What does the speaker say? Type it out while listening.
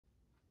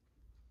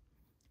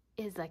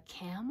Is a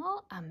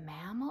camel a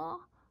mammal?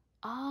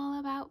 All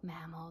About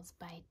Mammals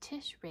by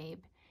Tish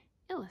Rabe,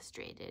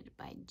 illustrated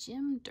by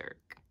Jim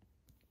Dirk.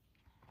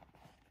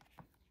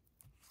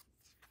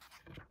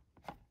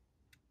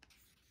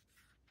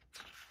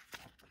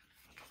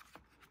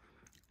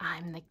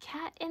 I'm the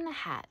cat in the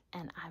hat,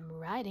 and I'm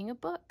writing a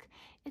book.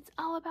 It's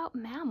all about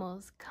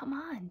mammals. Come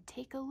on,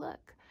 take a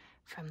look.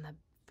 From the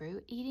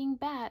fruit-eating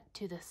bat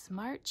to the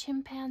smart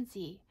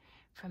chimpanzee,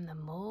 from the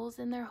moles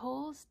in their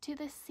holes to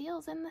the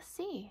seals in the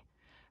sea,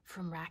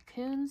 from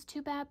raccoons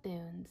to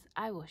baboons,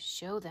 I will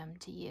show them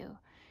to you.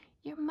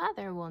 Your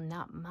mother will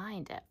not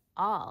mind at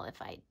all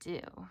if I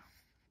do.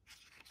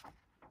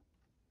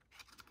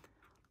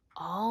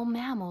 All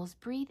mammals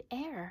breathe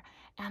air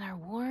and are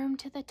warm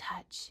to the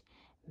touch.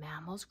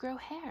 Mammals grow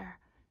hair,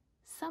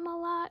 some a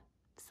lot,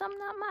 some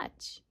not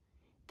much.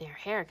 Their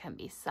hair can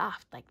be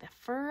soft like the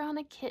fur on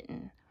a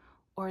kitten,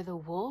 or the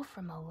wool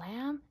from a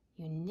lamb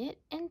you knit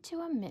into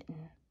a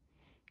mitten.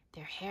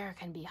 Their hair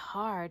can be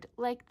hard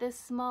like this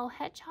small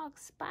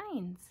hedgehog's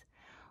spines,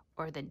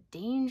 or the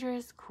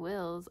dangerous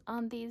quills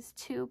on these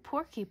two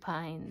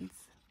porcupines.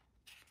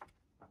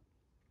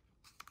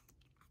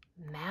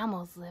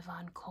 Mammals live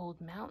on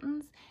cold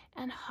mountains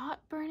and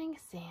hot burning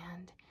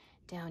sand,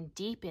 down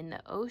deep in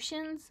the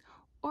oceans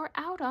or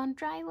out on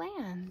dry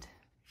land.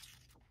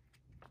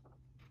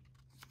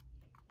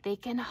 They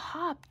can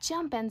hop,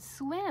 jump, and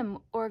swim,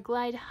 or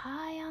glide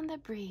high on the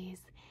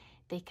breeze.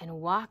 They can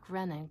walk,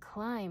 run, and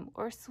climb,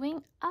 or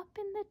swing up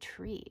in the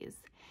trees.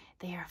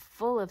 They are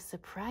full of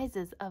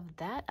surprises, of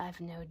that I've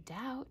no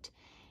doubt.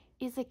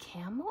 Is a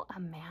camel a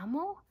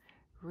mammal?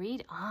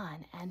 Read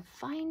on and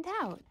find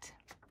out.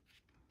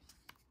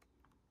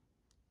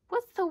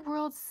 What's the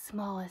world's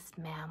smallest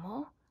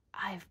mammal?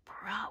 I've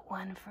brought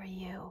one for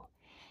you.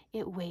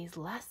 It weighs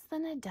less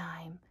than a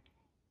dime.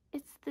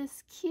 It's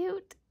this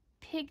cute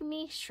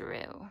pygmy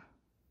shrew.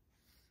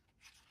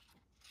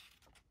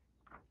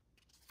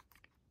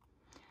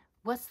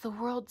 What's the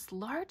world's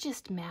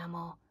largest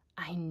mammal?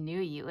 I knew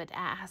you would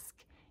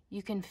ask.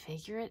 You can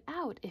figure it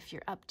out if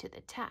you're up to the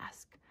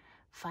task.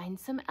 Find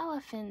some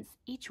elephants,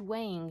 each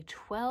weighing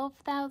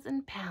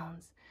 12,000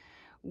 pounds.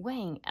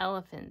 Weighing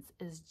elephants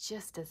is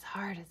just as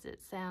hard as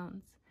it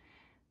sounds.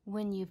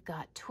 When you've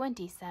got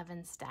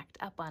 27 stacked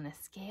up on a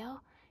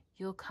scale,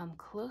 you'll come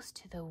close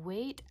to the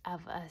weight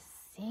of a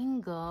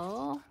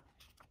single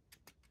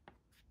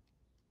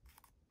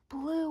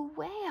blue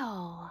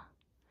whale.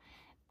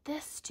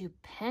 This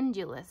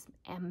stupendous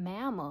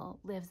mammal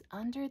lives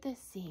under the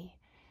sea,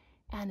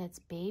 and its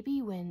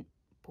baby, when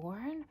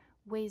born,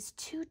 weighs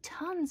 2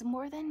 tons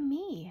more than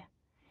me.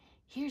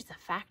 Here's a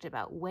fact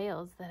about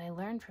whales that I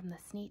learned from the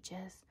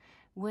Sneetches.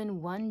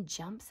 When one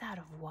jumps out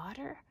of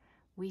water,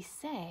 we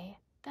say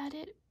that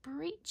it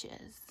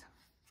breaches.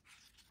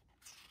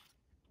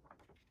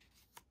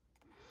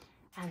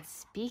 And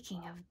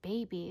speaking of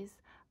babies,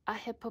 a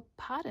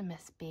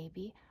hippopotamus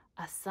baby,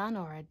 a son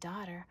or a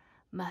daughter,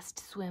 must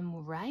swim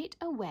right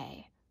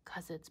away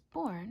 'cause it's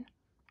born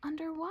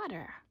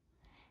underwater.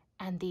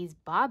 And these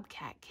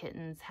bobcat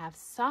kittens have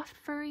soft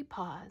furry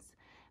paws,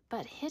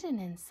 but hidden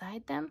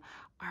inside them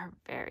are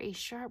very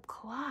sharp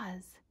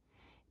claws.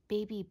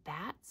 Baby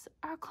bats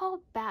are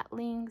called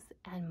batlings,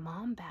 and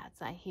mom bats,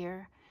 I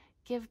hear,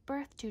 give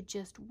birth to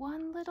just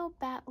one little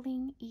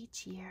batling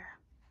each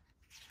year.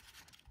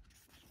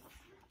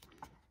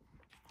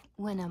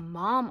 When a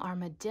mom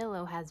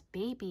armadillo has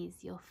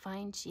babies, you'll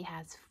find she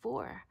has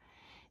 4.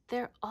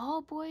 They're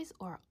all boys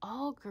or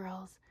all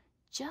girls,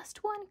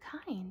 just one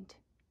kind.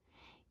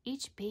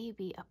 Each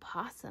baby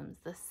opossum's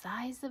the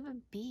size of a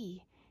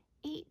bee.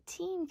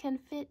 18 can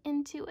fit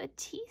into a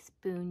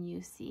teaspoon,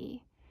 you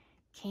see.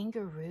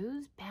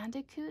 Kangaroos,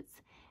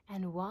 bandicoots,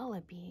 and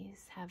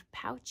wallabies have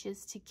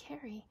pouches to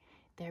carry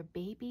their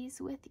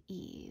babies with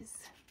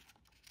ease.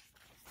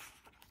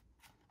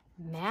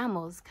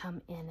 Mammals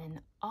come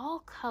in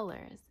all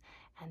colors,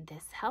 and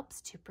this helps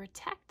to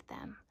protect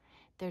them.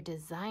 They're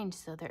designed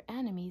so their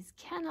enemies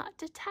cannot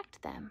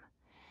detect them.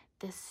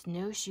 The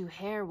snowshoe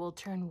hare will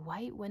turn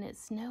white when it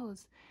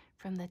snows,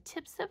 from the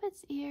tips of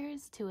its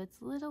ears to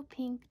its little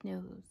pink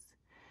nose.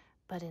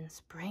 But in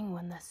spring,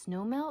 when the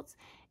snow melts,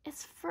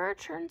 its fur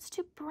turns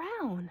to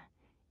brown.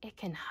 It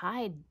can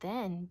hide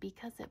then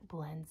because it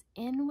blends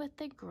in with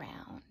the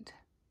ground.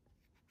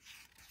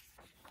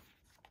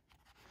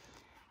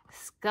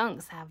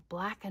 Skunks have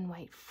black and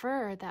white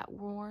fur that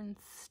warns,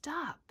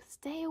 stop,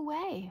 stay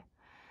away.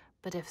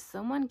 But if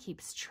someone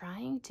keeps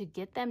trying to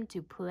get them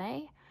to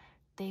play,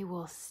 they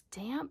will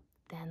stamp,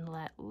 then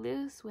let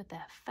loose with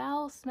a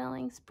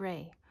foul-smelling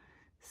spray.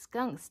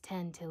 Skunks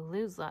tend to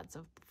lose lots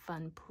of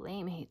fun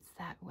playmates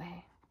that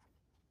way.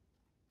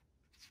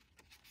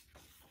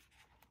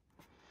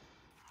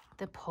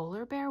 The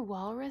polar bear,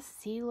 walrus,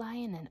 sea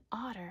lion, and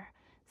otter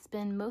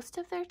spend most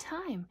of their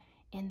time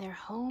in their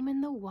home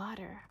in the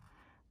water.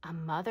 A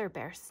mother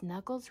bear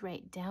snuggles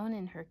right down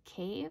in her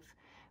cave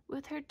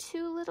with her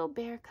 2 little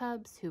bear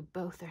cubs, who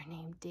both are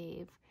named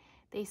Dave.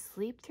 They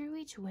sleep through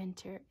each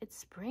winter. It's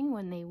spring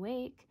when they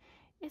wake.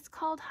 It's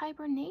called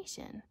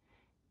hibernation.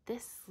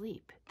 this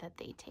sleep that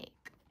they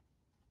take.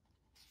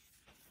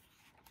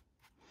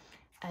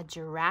 A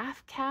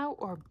giraffe, cow,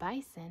 or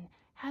bison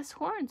has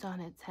horns on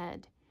its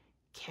head.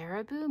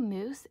 Caribou,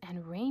 moose,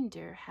 and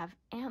reindeer have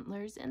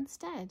antlers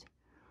instead.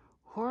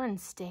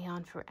 Horns stay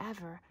on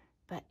forever,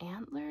 but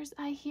antlers,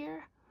 I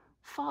hear,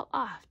 fall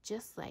off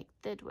just like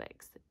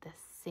thidwigs the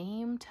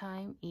same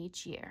time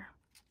each year.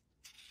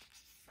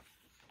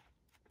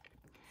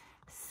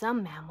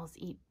 Some mammals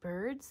eat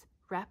birds,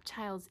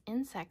 reptiles,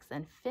 insects,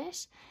 and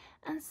fish,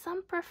 and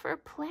some prefer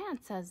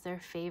plants as their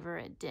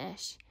favorite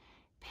dish.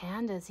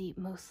 Pandas eat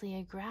mostly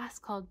a grass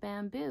called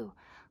bamboo.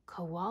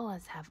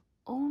 Koalas have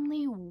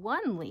only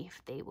one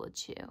leaf they will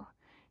chew.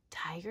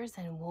 Tigers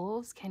and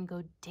wolves can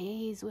go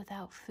days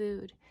without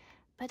food,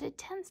 but it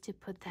tends to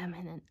put them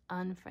in an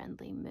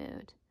unfriendly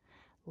mood.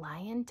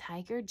 Lion,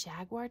 tiger,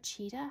 jaguar,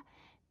 cheetah,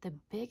 the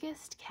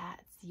biggest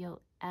cats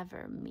you'll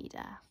ever meet.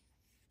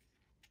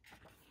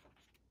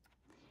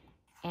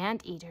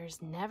 Anteaters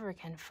never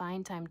can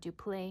find time to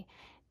play.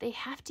 They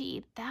have to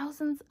eat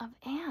thousands of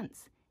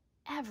ants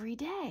every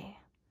day.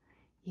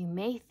 You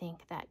may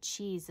think that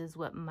cheese is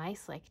what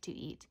mice like to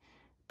eat,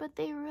 but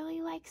they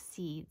really like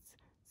seeds,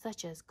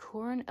 such as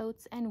corn,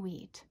 oats, and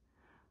wheat.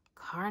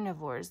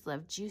 Carnivores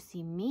love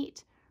juicy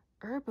meat.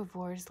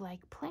 Herbivores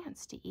like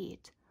plants to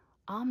eat.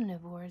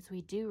 Omnivores,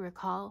 we do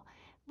recall,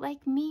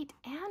 like meat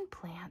and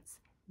plants.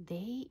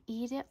 They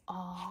eat it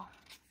all.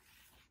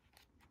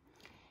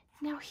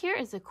 Now here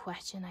is a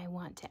question I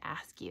want to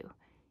ask you.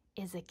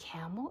 Is a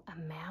camel a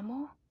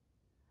mammal?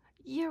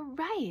 You're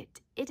right,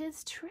 it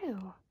is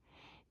true.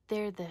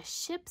 They're the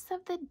ships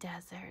of the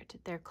desert.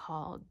 They're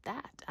called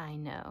that, I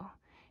know,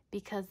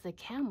 because the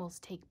camels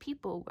take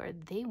people where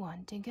they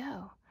want to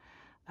go,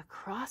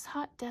 across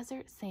hot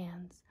desert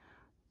sands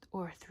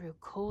or through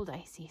cold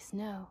icy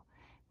snow.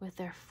 With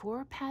their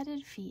 4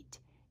 padded feet,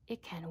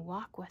 it can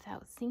walk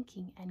without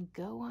sinking and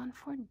go on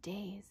for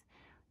days,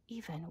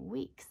 even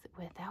weeks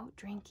without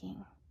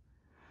drinking.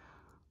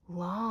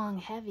 Long,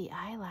 heavy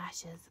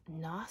eyelashes,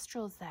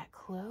 nostrils that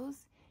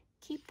close,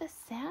 keep the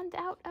sand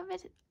out of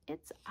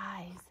its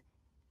eyes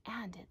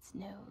and its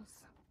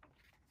nose.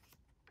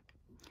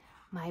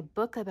 My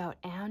book about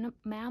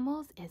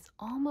mammals is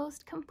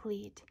almost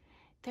complete.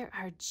 There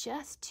are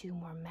just 2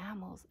 more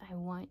mammals I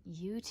want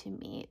you to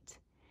meet.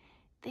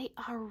 They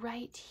are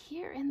right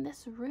here in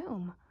this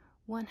room.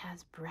 One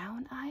has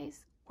brown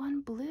eyes,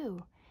 one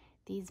blue.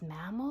 These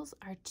mammals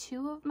are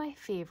 2 of my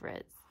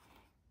favorites.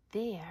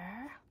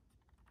 They're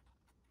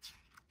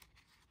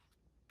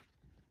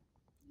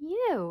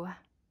you.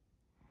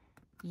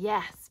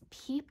 Yes,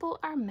 people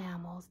are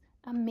mammals.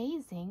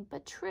 Amazing,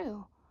 but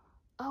true.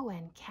 Oh,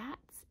 and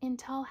cats in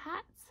tall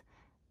hats?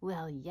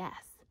 Well,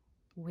 yes,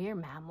 we're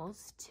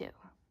mammals too.